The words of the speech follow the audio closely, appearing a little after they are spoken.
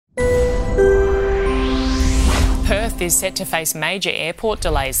Perth is set to face major airport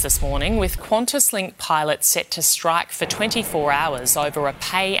delays this morning, with QantasLink pilots set to strike for 24 hours over a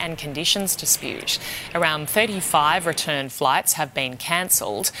pay and conditions dispute. Around 35 return flights have been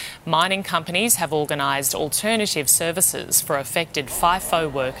cancelled. Mining companies have organised alternative services for affected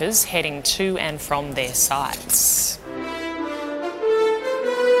FIFO workers heading to and from their sites.